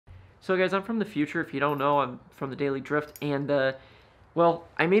So guys, I'm from the future. If you don't know, I'm from the Daily Drift, and well,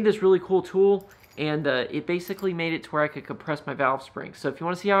 I made this really cool tool, and it basically made it to where I could compress my valve springs. So if you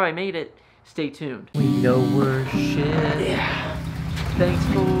want to see how I made it, stay tuned. We know we're shit. Yeah. Thanks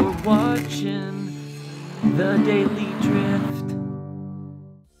for watching the Daily Drift.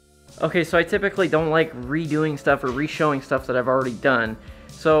 Okay, so I typically don't like redoing stuff or re-showing stuff that I've already done.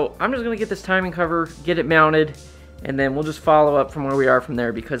 So I'm just gonna get this timing cover, get it mounted, and then we'll just follow up from where we are from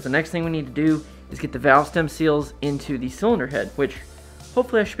there, because the next thing we need to do is get the valve stem seals into the cylinder head, which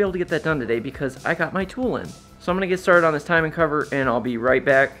hopefully I should be able to get that done today because I got my tool in. So I'm gonna get started on this timing cover and I'll be right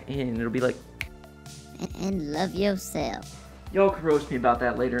back, and it'll be like... And love yourself. Y'all can roast me about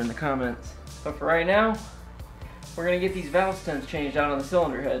that later in the comments. But for right now, we're gonna get these valve stems changed out on the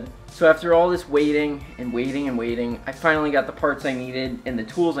cylinder head. So after all this waiting and waiting and waiting, I finally got the parts I needed and the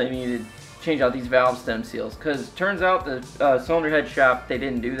tools I needed change out these valve stem seals, because it turns out the cylinder head shop, they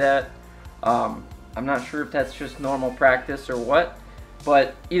didn't do that. I'm not sure if that's just normal practice or what,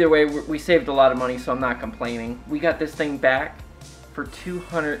 but either way, we saved a lot of money, so I'm not complaining. We got this thing back for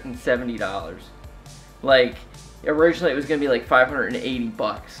 $270. Like, originally it was gonna be like 580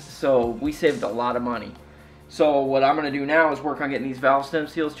 bucks, so we saved a lot of money. So what I'm gonna do now is work on getting these valve stem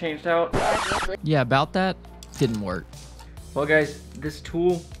seals changed out. Yeah, about that, didn't work. Well guys, this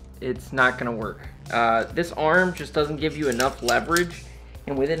tool, it's not gonna work. This arm just doesn't give you enough leverage,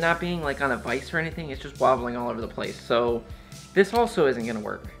 and with it not being like on a vise or anything, it's just wobbling all over the place. So this also isn't gonna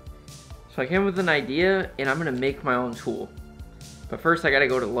work. So I came up with an idea, and I'm gonna make my own tool. But first I gotta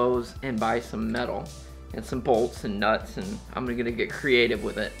go to Lowe's and buy some metal and some bolts and nuts, and I'm gonna get creative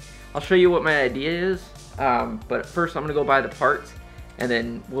with it. I'll show you what my idea is, but first I'm gonna go buy the parts, and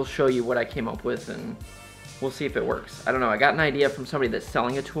then we'll show you what I came up with, and we'll see if it works. I don't know, I got an idea from somebody that's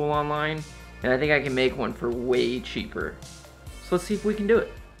selling a tool online, and I think I can make one for way cheaper. So let's see if we can do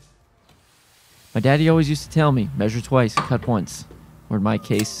it. My daddy always used to tell me, measure twice, cut once. Or in my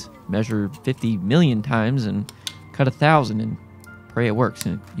case, measure 50 million times and cut 1,000 and pray it works,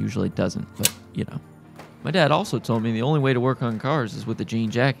 and it usually doesn't, but you know. My dad also told me the only way to work on cars is with a jean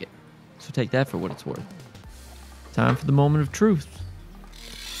jacket, so take that for what it's worth. Time for the moment of truth.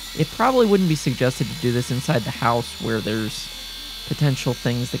 It probably wouldn't be suggested to do this inside the house where there's potential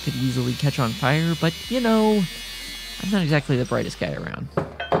things that could easily catch on fire, but you know, I'm not exactly the brightest guy around.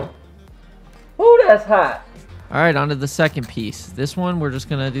 Ooh, that's hot. Alright, on to the second piece. This one, we're just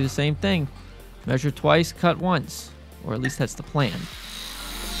gonna do the same thing. Measure twice, cut once. Or at least that's the plan.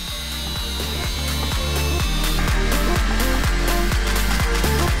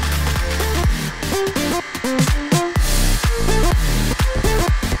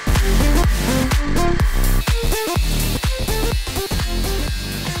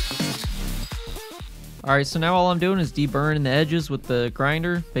 Alright, so now all I'm doing is deburring the edges with the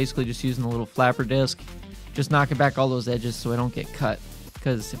grinder, basically just using a little flapper disc, just knocking back all those edges so I don't get cut,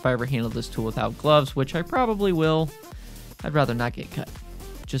 because if I ever handle this tool without gloves, which I probably will, I'd rather not get cut.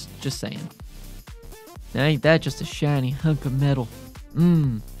 Just saying. Now ain't that just a shiny hunk of metal?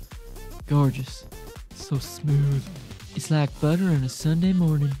 Gorgeous. So smooth. It's like butter on a Sunday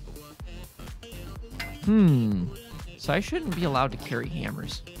morning. So I shouldn't be allowed to carry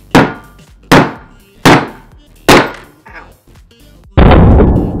hammers.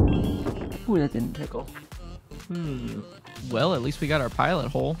 Ooh, that didn't tickle. Well, at least we got our pilot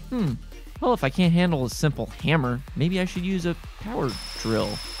hole. Well, if I can't handle a simple hammer, maybe I should use a power drill.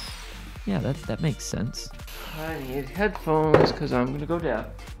 Yeah, that makes sense. I need headphones because I'm gonna go deaf.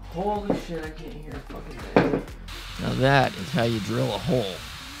 Holy shit, I can't hear a fucking thing. Now that is how you drill a hole.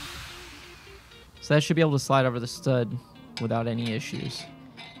 So that should be able to slide over the stud without any issues.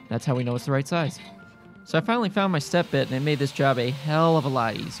 That's how we know it's the right size. So I finally found my step bit, and it made this job a hell of a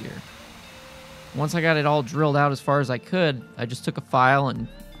lot easier. Once I got it all drilled out as far as I could, I just took a file and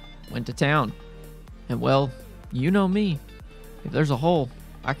went to town. And well, you know me. If there's a hole,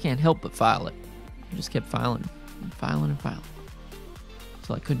 I can't help but file it. I just kept filing and filing and filing,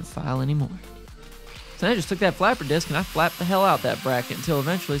 until I couldn't file anymore. So I just took that flapper disc and I flapped the hell out that bracket until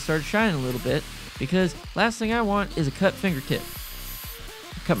eventually it started shining a little bit, because last thing I want is a cut fingertip.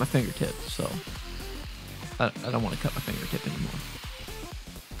 I cut my fingertip, so I don't want to cut my fingertip anymore.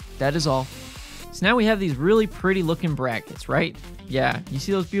 That is all. So now we have these really pretty looking brackets, right? Yeah, you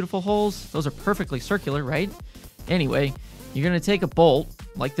see those beautiful holes? Those are perfectly circular, right? Anyway, you're going to take a bolt,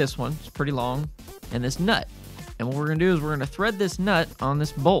 like this one, it's pretty long, and this nut. And what we're going to do is we're going to thread this nut on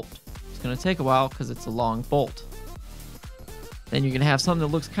this bolt. It's going to take a while because it's a long bolt. Then you're going to have something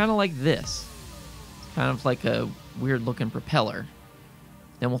that looks kind of like this. It's kind of like a weird looking propeller.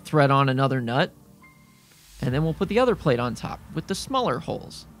 Then we'll thread on another nut, and then we'll put the other plate on top with the smaller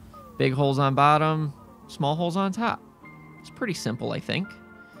holes. Big holes on bottom, small holes on top. It's pretty simple, I think.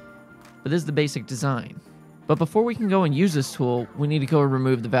 But this is the basic design. But before we can go and use this tool, we need to go and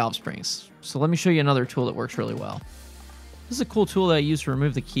remove the valve springs. So let me show you another tool that works really well. This is a cool tool that I use to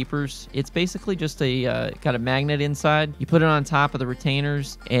remove the keepers. It's basically just got a magnet inside. You put it on top of the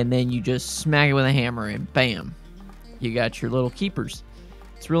retainers, and then you just smack it with a hammer, and bam, you got your little keepers.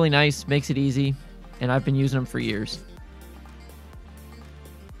 It's really nice, makes it easy, and I've been using them for years.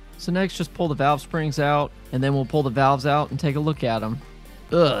 So next, just pull the valve springs out, and then we'll pull the valves out and take a look at them.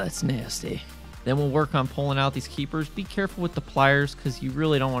 Ugh, that's nasty. Then we'll work on pulling out these keepers. Be careful with the pliers because you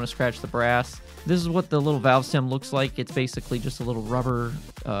really don't want to scratch the brass. This is what the little valve stem looks like. It's basically just a little rubber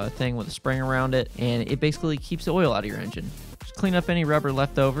thing with a spring around it, and it basically keeps the oil out of your engine. Just clean up any rubber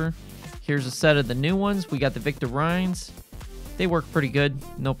left over. Here's a set of the new ones. We got the Victor Rhines. They work pretty good.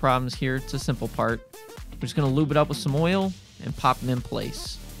 No problems here. It's a simple part. We're just going to lube it up with some oil and pop them in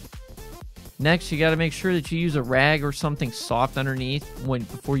place. Next, you got to make sure that you use a rag or something soft underneath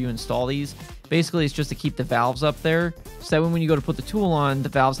before you install these. Basically, it's just to keep the valves up there, so that when you go to put the tool on, the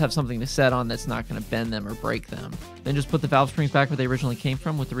valves have something to set on that's not going to bend them or break them. Then just put the valve springs back where they originally came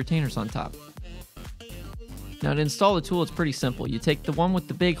from with the retainers on top. Now to install the tool, it's pretty simple. You take the one with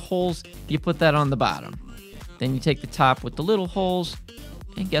the big holes, you put that on the bottom. Then you take the top with the little holes,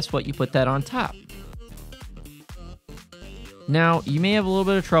 and guess what? You put that on top. Now, you may have a little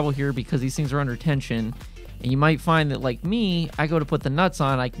bit of trouble here because these things are under tension, and you might find that, like me, I go to put the nuts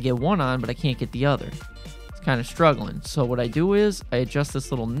on, I can get one on, but I can't get the other. It's kind of struggling. So what I do is I adjust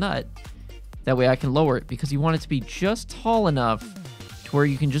this little nut. That way I can lower it because you want it to be just tall enough to where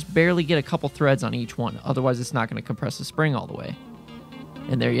you can just barely get a couple threads on each one. Otherwise, it's not going to compress the spring all the way.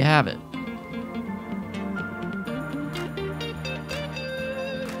 And there you have it.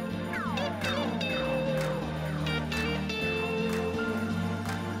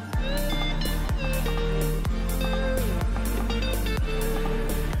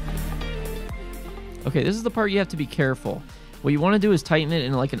 Okay, this is the part you have to be careful. What you want to do is tighten it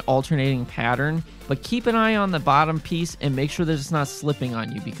in like an alternating pattern, but keep an eye on the bottom piece and make sure that it's not slipping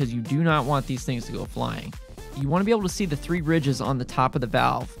on you because you do not want these things to go flying. You want to be able to see the 3 ridges on the top of the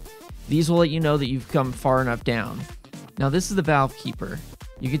valve. These will let you know that you've come far enough down. Now this is the valve keeper.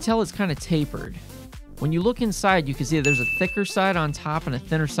 You can tell it's kind of tapered. When you look inside, you can see that there's a thicker side on top and a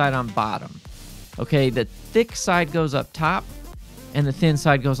thinner side on bottom. Okay, the thick side goes up top and the thin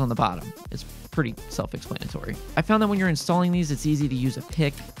side goes on the bottom. It's pretty self-explanatory. I found that when you're installing these, it's easy to use a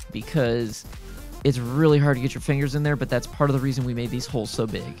pick because it's really hard to get your fingers in there, but that's part of the reason we made these holes so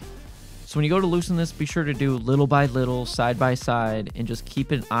big. So when you go to loosen this, be sure to do little by little, side by side, and just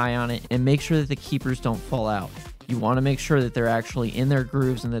keep an eye on it and make sure that the keepers don't fall out. You want to make sure that they're actually in their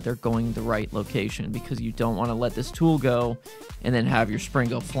grooves and that they're going the right location because you don't want to let this tool go and then have your spring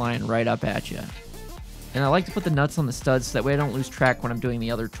go flying right up at you. And I like to put the nuts on the studs so that way I don't lose track when I'm doing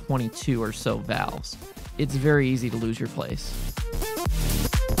the other 22 or so valves. It's very easy to lose your place.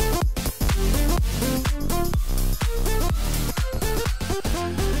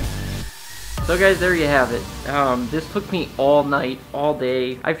 So guys, there you have it. This took me all night, all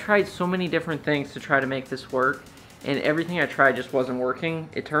day. I've tried so many different things to try to make this work, and everything I tried just wasn't working.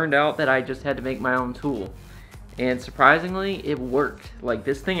 It turned out that I just had to make my own tool. And surprisingly, it worked. Like,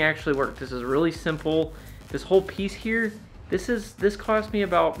 this thing actually worked. This is really simple. This whole piece here, this cost me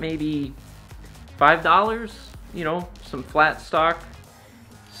about maybe $5. You know, some flat stock,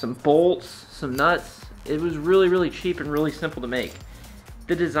 some bolts, some nuts. It was really, really cheap and really simple to make.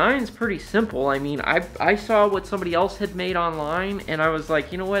 The design's pretty simple. I mean, I saw what somebody else had made online, and I was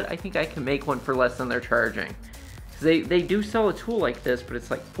like, you know what? I think I can make one for less than they're charging. They do sell a tool like this, but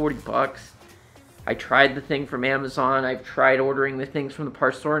it's like 40 bucks. I tried the thing from Amazon. I've tried ordering the things from the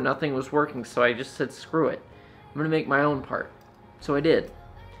parts store. Nothing was working, so I just said, screw it. I'm going to make my own part. So I did.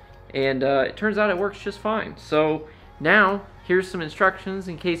 And it turns out it works just fine. So now, here's some instructions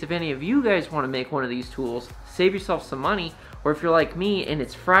in case if any of you guys want to make one of these tools. Save yourself some money. Or if you're like me and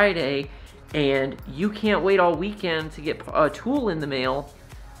it's Friday and you can't wait all weekend to get a tool in the mail,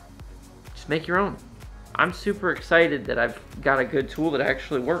 just make your own. I'm super excited that I've got a good tool that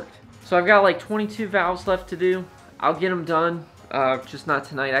actually worked. So I've got like 22 valves left to do. I'll get them done, just not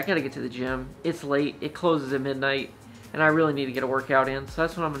tonight. I gotta get to the gym. It's late, it closes at midnight, and I really need to get a workout in, so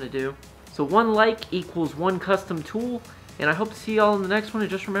that's what I'm gonna do. So 1 like equals 1 custom tool, and I hope to see y'all in the next one, and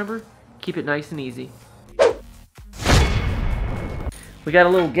just remember, keep it nice and easy. We got a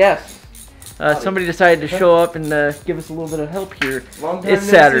little guest. Somebody decided to show up and give us a little bit of help here. It's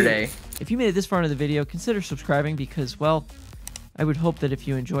Saturday. If you made it this far into the video, consider subscribing because, well, I would hope that if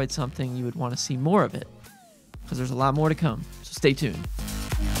you enjoyed something, you would want to see more of it. Because there's a lot more to come. So stay tuned.